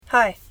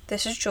Hi,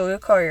 this is Julia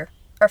Collier.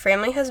 Our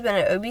family has been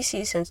at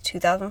OBC since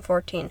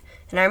 2014,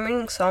 and I'm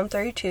reading Psalm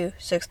 32,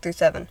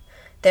 6-7.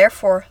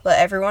 Therefore, let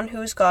everyone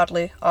who is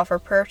godly offer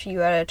prayer to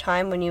you at a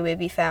time when you may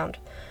be found.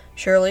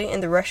 Surely,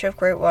 in the rush of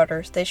great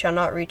waters, they shall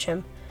not reach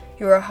him.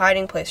 You are a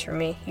hiding place for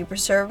me. You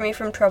preserve me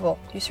from trouble.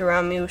 You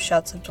surround me with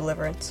shouts of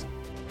deliverance.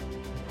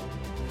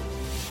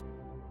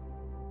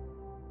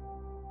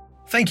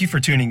 Thank you for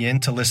tuning in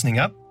to Listening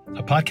Up,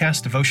 a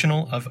podcast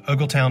devotional of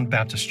Ogletown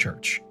Baptist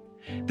Church.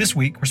 This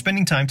week, we're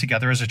spending time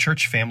together as a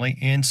church family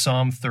in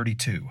Psalm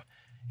 32.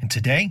 And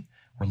today,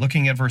 we're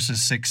looking at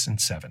verses 6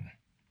 and 7.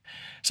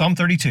 Psalm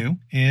 32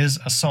 is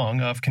a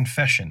song of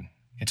confession.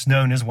 It's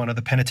known as one of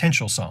the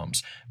penitential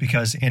psalms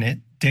because in it,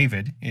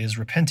 David is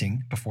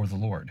repenting before the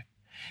Lord.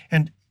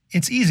 And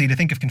it's easy to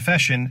think of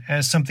confession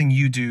as something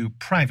you do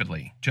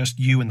privately, just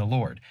you and the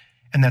Lord.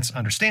 And that's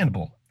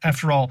understandable.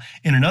 After all,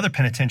 in another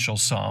penitential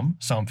psalm,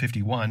 Psalm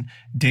 51,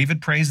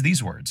 David prays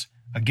these words,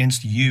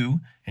 "Against you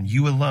and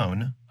you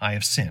alone I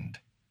have sinned."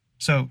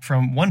 So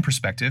from one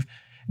perspective,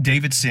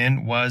 David's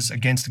sin was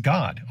against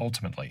God,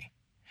 ultimately.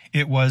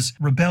 It was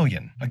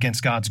rebellion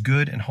against God's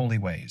good and holy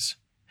ways.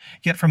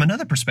 Yet from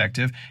another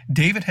perspective,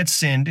 David had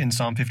sinned in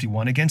Psalm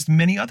 51 against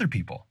many other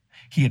people.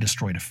 He had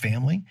destroyed a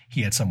family,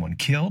 he had someone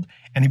killed,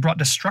 and he brought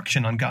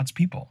destruction on God's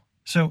people.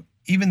 So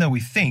even though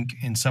we think,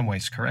 in some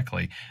ways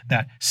correctly,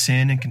 that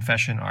sin and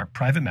confession are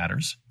private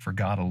matters for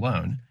God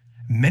alone,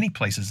 many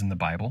places in the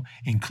Bible,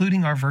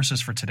 including our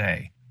verses for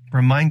today,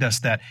 remind us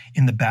that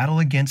in the battle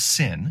against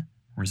sin,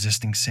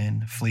 resisting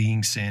sin,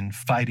 fleeing sin,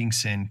 fighting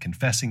sin,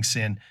 confessing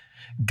sin,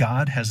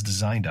 God has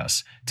designed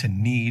us to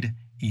need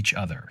each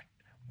other.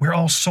 We're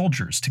all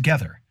soldiers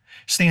together,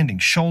 standing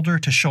shoulder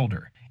to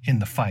shoulder in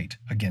the fight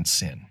against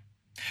sin.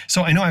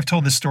 So I know I've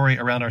told this story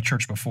around our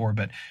church before,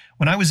 but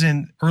when I was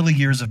in early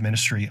years of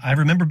ministry, I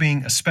remember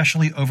being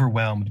especially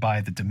overwhelmed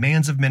by the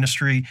demands of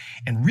ministry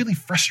and really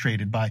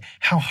frustrated by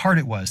how hard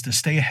it was to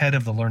stay ahead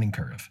of the learning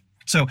curve.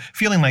 So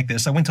feeling like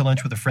this, I went to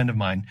lunch with a friend of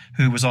mine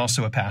who was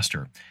also a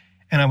pastor,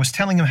 and I was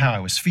telling him how I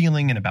was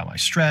feeling and about my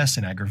stress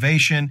and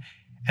aggravation,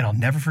 and I'll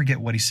never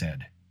forget what he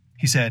said.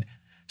 He said,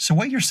 "So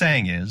what you're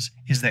saying is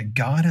that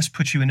God has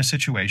put you in a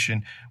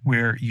situation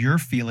where you're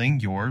feeling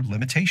your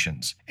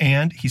limitations,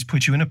 and he's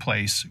put you in a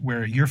place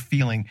where you're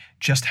feeling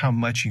just how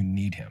much you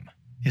need him.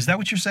 Is that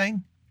what you're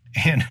saying?"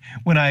 And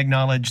when I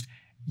acknowledged,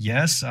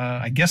 "Yes,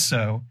 I guess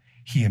so,"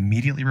 he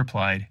immediately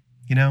replied,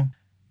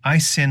 "I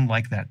sin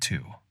like that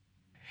too."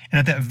 And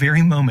at that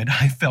very moment,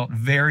 I felt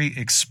very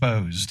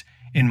exposed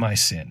in my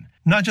sin.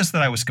 Not just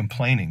that I was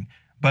complaining,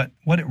 but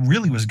what it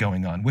really was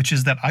going on, which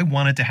is that I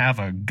wanted to have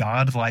a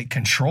God-like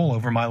control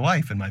over my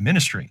life and my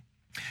ministry.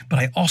 But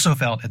I also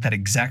felt at that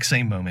exact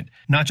same moment,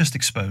 not just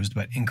exposed,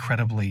 but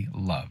incredibly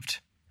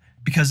loved.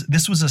 Because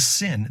this was a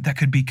sin that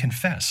could be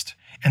confessed.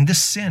 And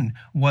this sin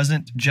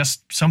wasn't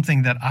just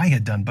something that I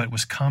had done, but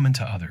was common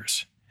to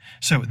others.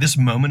 So this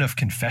moment of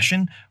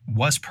confession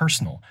was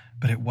personal,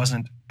 but it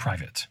wasn't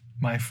private.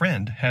 My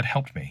friend had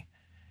helped me.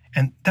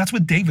 And that's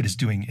what David is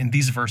doing in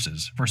these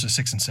verses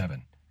 6 and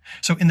 7.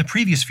 So in the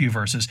previous few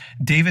verses,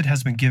 David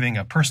has been giving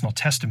a personal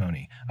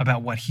testimony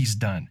about what he's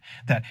done,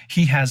 that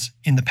he has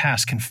in the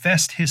past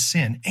confessed his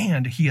sin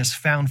and he has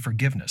found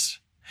forgiveness.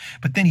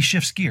 But then he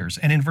shifts gears,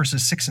 and in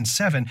verses 6 and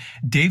 7,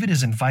 David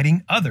is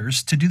inviting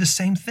others to do the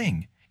same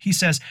thing. He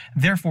says,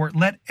 "Therefore,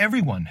 let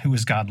everyone who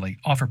is godly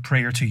offer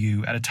prayer to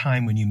you at a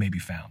time when you may be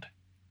found."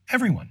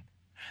 Everyone.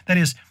 That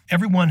is,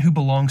 everyone who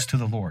belongs to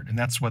the Lord. And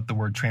that's what the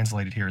word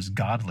translated here as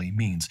godly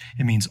means.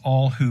 It means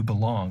all who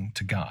belong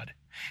to God.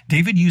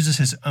 David uses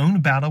his own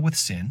battle with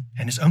sin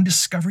and his own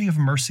discovery of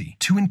mercy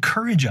to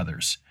encourage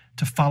others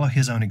to follow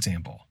his own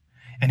example.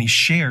 And he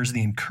shares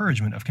the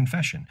encouragement of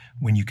confession.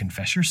 When you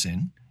confess your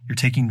sin, you're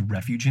taking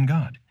refuge in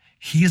God.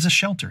 He is a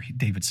shelter,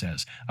 David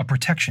says, a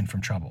protection from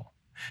trouble.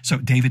 So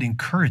David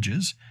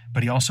encourages,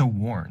 but he also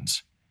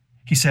warns.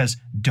 He says,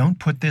 don't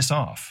put this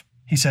off.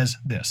 He says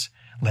this,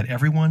 "Let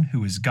everyone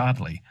who is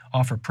godly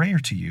offer prayer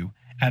to you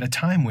at a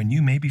time when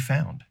you may be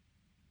found."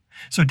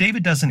 So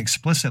David doesn't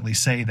explicitly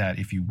say that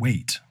if you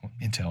wait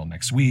until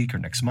next week or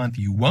next month,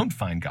 you won't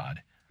find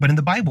God. But in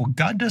the Bible,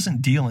 God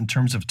doesn't deal in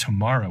terms of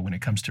tomorrow when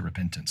it comes to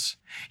repentance.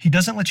 He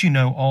doesn't let you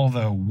know all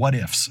the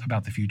what-ifs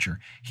about the future.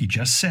 He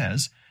just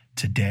says,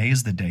 today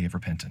is the day of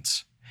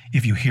repentance.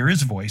 If you hear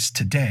his voice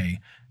today,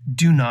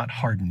 do not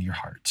harden your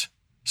heart.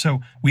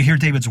 So we hear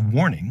David's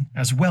warning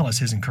as well as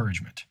his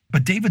encouragement.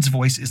 But David's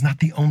voice is not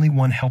the only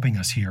one helping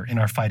us here in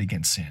our fight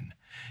against sin.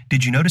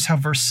 Did you notice how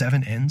verse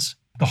 7 ends?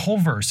 The whole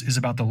verse is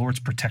about the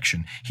Lord's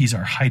protection. He's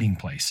our hiding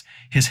place.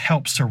 His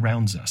help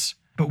surrounds us.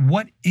 But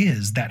what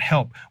is that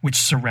help which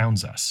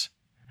surrounds us?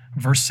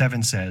 Verse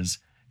 7 says,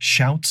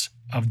 shouts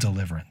of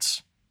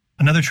deliverance.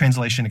 Another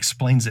translation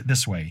explains it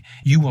this way,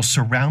 "You will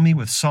surround me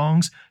with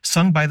songs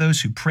sung by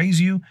those who praise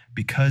you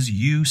because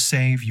you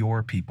save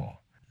your people."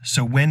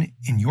 So when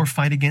in your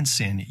fight against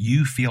sin,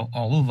 you feel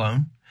all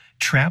alone,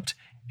 trapped,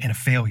 and a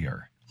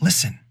failure,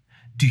 listen,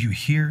 do you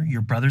hear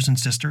your brothers and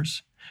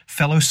sisters?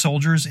 Fellow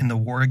soldiers in the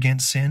war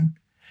against sin,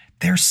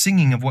 they're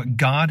singing of what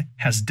God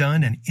has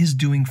done and is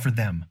doing for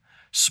them.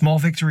 Small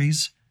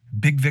victories,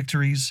 big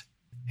victories,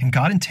 and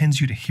God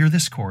intends you to hear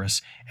this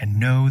chorus and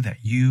know that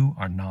you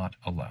are not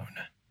alone.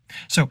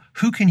 So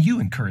who can you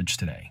encourage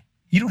today?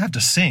 You don't have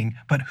to sing,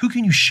 but who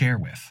can you share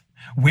with?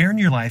 Where in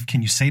your life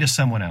can you say to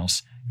someone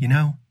else, you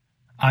know,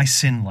 I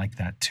sin like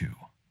that too?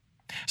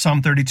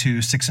 Psalm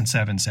 32, 6 and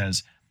 7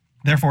 says,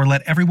 "Therefore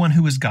let everyone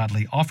who is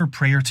godly offer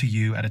prayer to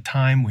you at a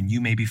time when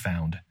you may be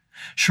found.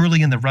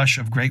 Surely in the rush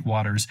of great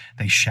waters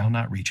they shall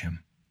not reach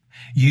him.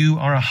 You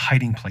are a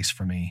hiding place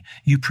for me.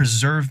 You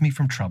preserve me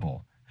from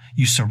trouble.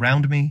 You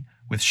surround me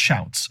with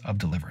shouts of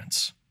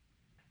deliverance."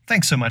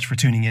 Thanks so much for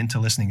tuning in to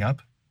Listening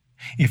Up.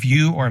 If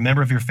you or a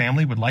member of your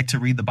family would like to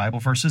read the Bible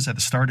verses at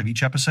the start of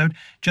each episode,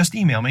 just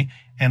email me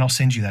and I'll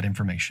send you that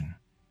information.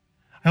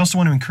 I also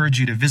want to encourage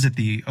you to visit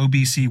the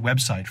OBC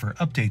website for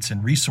updates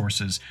and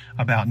resources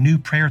about new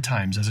prayer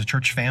times as a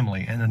church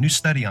family and a new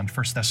study on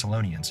 1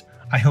 Thessalonians.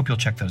 I hope you'll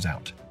check those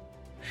out.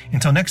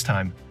 Until next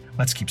time,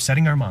 let's keep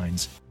setting our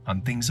minds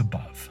on things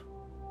above.